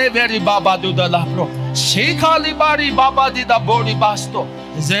kamale veri baba du da labro, shikali bari baba di da bori basto,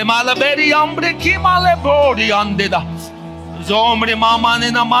 zemala beri ambre kimale bori andeda, zombri mama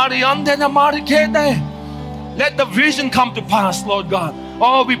nena mari andena mari kede. Let the vision come to pass, Lord God.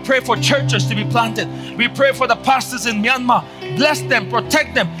 Oh, we pray for churches to be planted. We pray for the pastors in Myanmar. Bless them,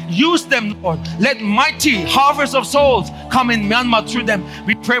 protect them, use them, Lord. Let mighty harvest of souls come in Myanmar through them.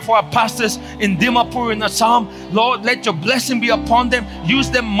 We pray for our pastors in Dimapur, in Assam. Lord, let your blessing be upon them. Use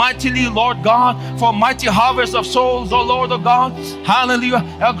them mightily, Lord God, for mighty harvest of souls, oh Lord, oh God. Hallelujah.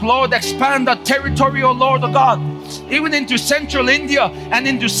 Oh Lord, expand the territory, oh Lord, oh God, even into central India and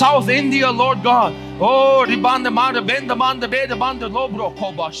into South India, Lord God. Oh, ribanda manda benda manda beda manda lobro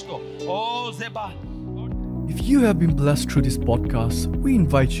kobasto. Oh, zeba. If you have been blessed through this podcast, we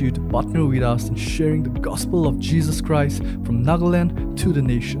invite you to partner with us in sharing the gospel of Jesus Christ from Nagaland to the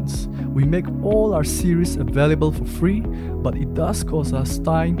nations. We make all our series available for free, but it does cost us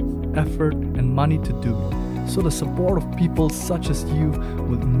time, effort, and money to do it. So the support of people such as you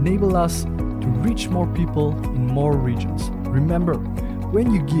will enable us to reach more people in more regions. Remember,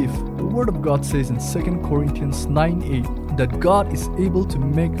 when you give, the Word of God says in 2 Corinthians 9:8 that God is able to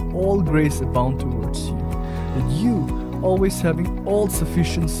make all grace abound towards you, that you, always having all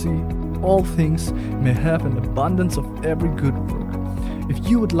sufficiency, all things, may have an abundance of every good work. If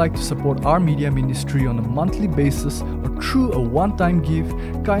you would like to support our media ministry on a monthly basis or through a one-time gift,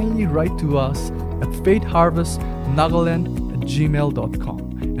 kindly write to us at faithharvestnagaland@gmail.com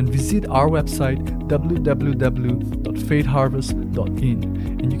and visit our website www.faithharvest.in,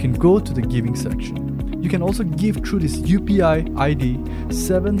 and you can go to the giving section. You can also give through this UPI ID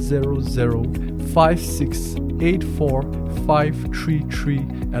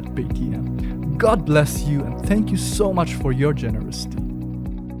 700-5684-533 at Paytm. God bless you and thank you so much for your generosity.